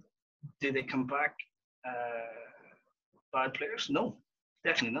England. Do they come back bad players? No,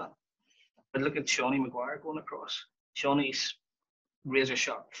 definitely not. But look at Shawnee Maguire going across. Shawnee's razor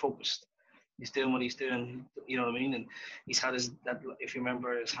sharp, focused. He's doing what he's doing, you know what I mean? And he's had if you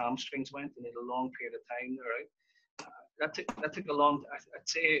remember, his hamstrings went, and he had a long period of time there, right? That took a long. I'd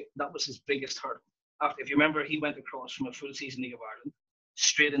say that was his biggest hurt. If you remember, he went across from a full season League of Ireland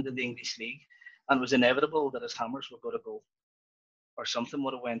straight into the English League, and it was inevitable that his hammers were going to go, or something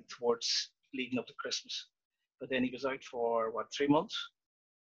would have went towards leading up to Christmas. But then he was out for 3 months,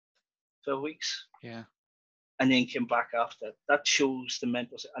 12 weeks. Yeah. and then came back after that. That shows the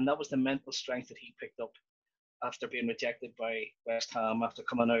mental, and that was the mental strength that he picked up after being rejected by West Ham, after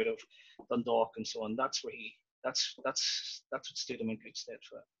coming out of Dundalk and so on. That's where that's what stood him in good stead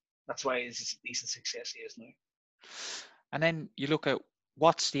for that. That's why he's the success he is now. And then you look at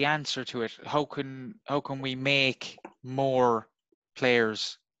what's the answer to it. How can we make more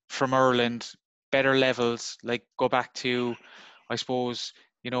players from Ireland, better levels, like go back to, I suppose,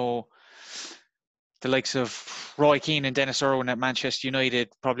 the likes of Roy Keane and Dennis Irwin at Manchester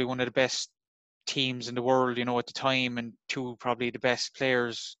United, probably one of the best teams in the world, at the time, and two probably the best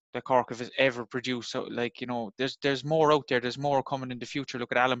players that Cork have ever produced. So, there's more out there. There's more coming in the future.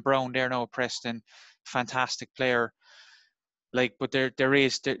 Look at Alan Brown there now at Preston, fantastic player. But there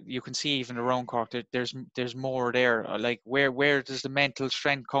is, you can see even around Cork, there's more there. Where does the mental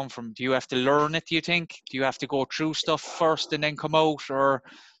strength come from? Do you have to learn it, do you think? Do you have to go through stuff first and then come out? Or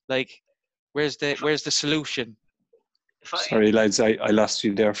where's the solution? Sorry, lads, I lost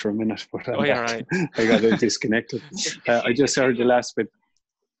you there for a minute, but I'm back. Right. I got disconnected. I just heard the last bit.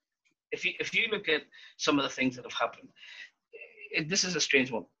 If you look at some of the things that have happened, this is a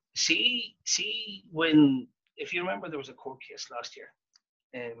strange one. See when, if you remember, there was a court case last year,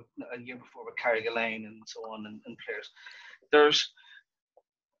 a year before, with Carrigaline and so on, and players. There's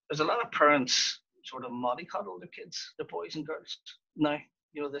a lot of parents sort of mollycoddle their kids, the boys and girls. Now,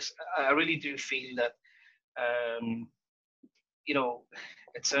 this, I really do feel that,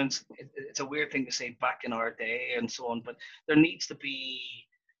 it's a weird thing to say back in our day and so on, but there needs to be,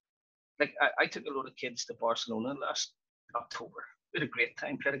 I took a load of kids to Barcelona last October. We had a great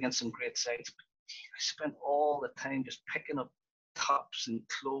time, played against some great sides. I spent all the time just picking up tops and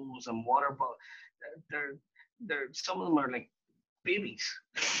clothes and water bottles. They're some of them are like babies.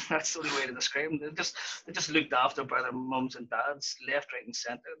 That's the only way to describe them. They're just looked after by their mums and dads, left, right, and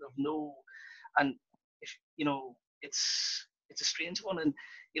centre. And if it's a strange one, and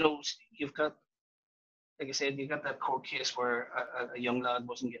you've got, like I said, you got that court case where a young lad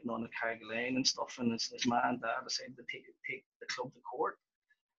wasn't getting on the Carrigaline and stuff, and his mum and dad decided to take the club to court,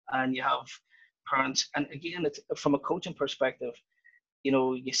 and you have parents, and again, it's from a coaching perspective,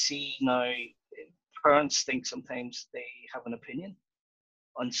 you see now parents think sometimes they have an opinion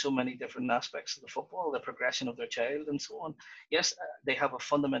on so many different aspects of the football, the progression of their child and so on. Yes, they have a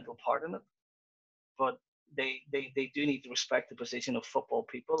fundamental part in it, but they do need to respect the position of football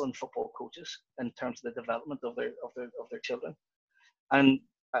people and football coaches in terms of the development of their children. And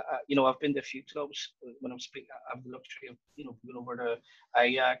I've been to a few clubs. When I'm speaking, I've the luxury of going over to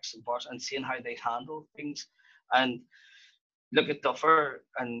Ajax and Barca and seeing how they handle things. And look at Duffer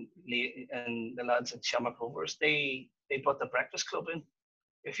and the lads at Shamrock Rovers. They put the breakfast club in.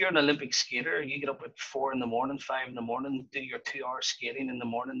 If you're an Olympic skater, you get up at 4 a.m, 5 a.m, do your 2 hours skating in the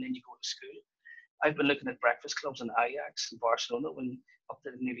morning, then you go to school. I've been looking at breakfast clubs in Ajax and Barcelona when up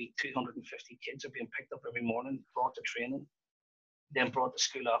to nearly 250 kids are being picked up every morning, brought to training, then brought to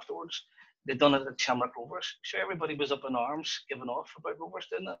school afterwards. They've done it at Shamrock Rovers. Sure, everybody was up in arms, giving off about Rovers,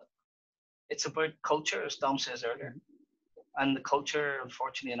 didn't it? It's about culture, as Dom says earlier. And the culture,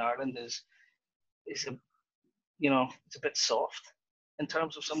 unfortunately, in Ireland is it's a bit soft in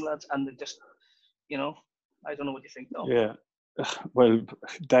terms of some lads, and they just, I don't know what you think, Dom. Yeah. Well,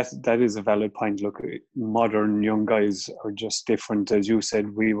 that is a valid point. Look, modern young guys are just different. As you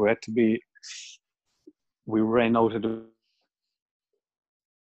said, we ran out of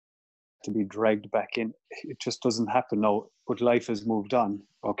to be dragged back in. It just doesn't happen now. But life has moved on.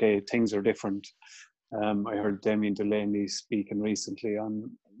 Okay, things are different. I heard Damien Delaney speaking recently on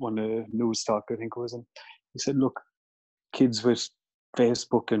one of the news talk, I think it was. And he said, look, kids with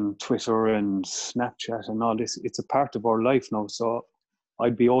Facebook and Twitter and Snapchat and all this, it's a part of our life now. So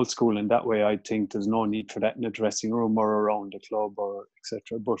I'd be old school in that way. I think there's no need for that in a dressing room or around the club or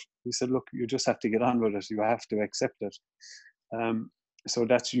etc. But he said, look, you just have to get on with it. You have to accept it. So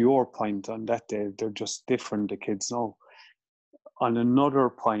that's your point on that day. They're just different, the kids now. On another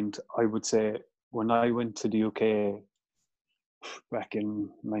point, I would say when I went to the UK back in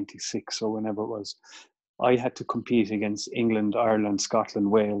 96 or whenever it was, I had to compete against England, Ireland,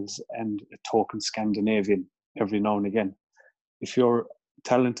 Scotland, Wales, and a token Scandinavian every now and again. If you're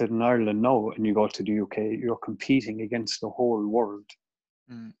talented in Ireland now and you go to the UK, you're competing against the whole world.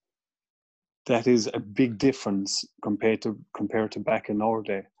 Mm. That is a big difference compared to back in our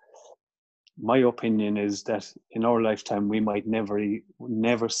day. My opinion is that in our lifetime, we might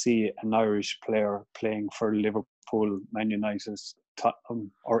never see an Irish player playing for Liverpool, Man United,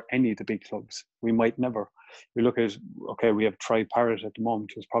 Tottenham, or any of the big clubs. We might never. We look at, okay, we have Troy Parrott at the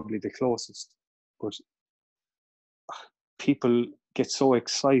moment, who's probably the closest. But people get so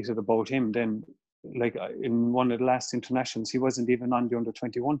excited about him then like in one of the last internationals, he wasn't even on the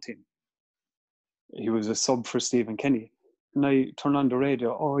under-21 team. He was a sub for Stephen Kenny. And I turn on the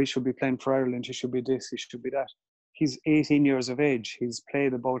radio, oh, he should be playing for Ireland, he should be this, he should be that. He's 18 years of age. He's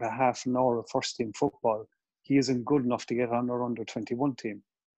played about a half an hour of first team football. He isn't good enough to get on our under-21 team.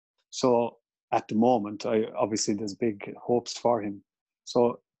 So at the moment, obviously there's big hopes for him.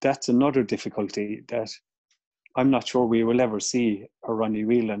 So that's another difficulty that I'm not sure we will ever see a Ronnie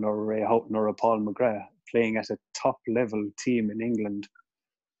Whelan or a Ray Houghton or a Paul McGrath playing at a top level team in England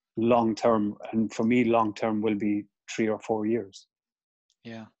long term. And for me, long term will be 3 or 4 years.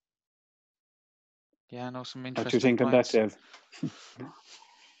 Yeah. Yeah, I know some What interesting do you think points. on that, Dave?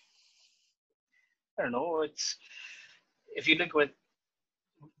 I don't know. It's if you look with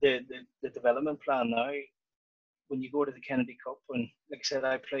the development plan now, when you go to the Kennedy Cup, and like I said,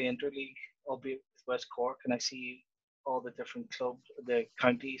 I play interleague, albeit with West Cork, and I see all the different clubs, the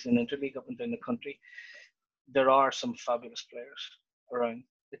counties and interleague up and down the country. There are some fabulous players around.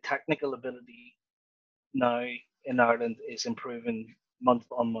 The technical ability now in Ireland is improving month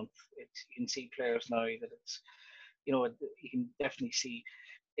on month. You can see players now that it's, you can definitely see.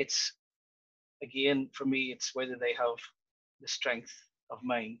 It's, again, for me, it's whether they have the strength of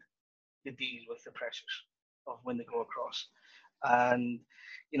mind to deal with the pressures of when they go across. And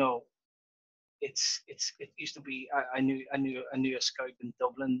it used to be, I knew a scout in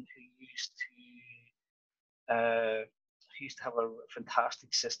Dublin who used to have a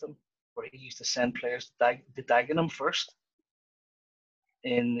fantastic system where he used to send players to Dagenham first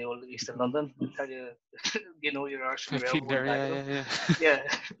in the old East of London. I tell you, your Arsenal I've been there, yeah.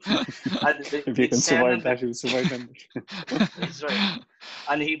 If you can survive that, you'll survive them. That's right.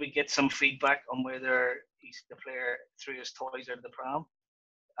 And he would get some feedback on whether the player threw his toys out of the pram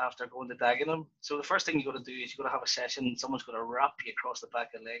after going to Dagenham. So the first thing you got to do is you got to have a session, and someone's got to wrap you across the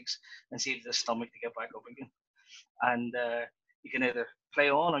back of the legs and see if the stomach to get back up again. And you can either play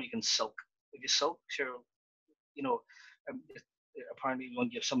on or you can sulk. If you sulk, sure, apparently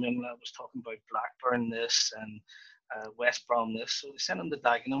one of some young lad was talking about Blackburn this and West Brom this. So they sent him to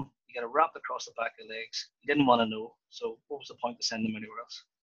Dagenham. You got to wrap across the back of the legs. He didn't want to know. So what was the point to send him anywhere else?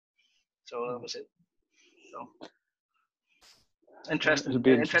 So that was it. So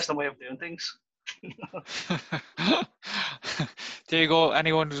interesting way of doing things. There you go.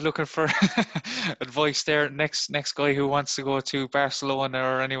 Anyone who's looking for advice there, next guy who wants to go to Barcelona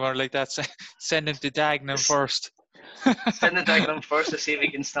or anywhere like that, send him to Dagenham first. Send him to Dagenham first to see if he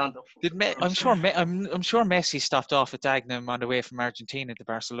can stand up. I'm sure Messi stopped off at Dagenham on the way from Argentina to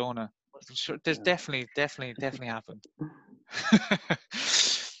Barcelona. I'm sure there's definitely happened.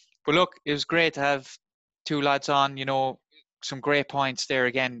 But look, it was great to have two lads on. Some great points there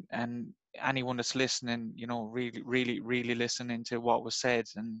again, and anyone that's listening, really listening to what was said,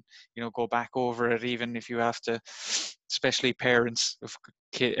 and go back over it, even if you have to, especially parents of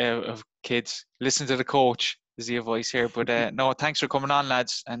kids, listen to the coach is the advice here. But no, thanks for coming on,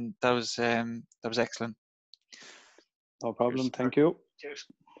 lads, and that was excellent. No problem. Thank you. Cheers.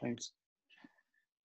 Thanks.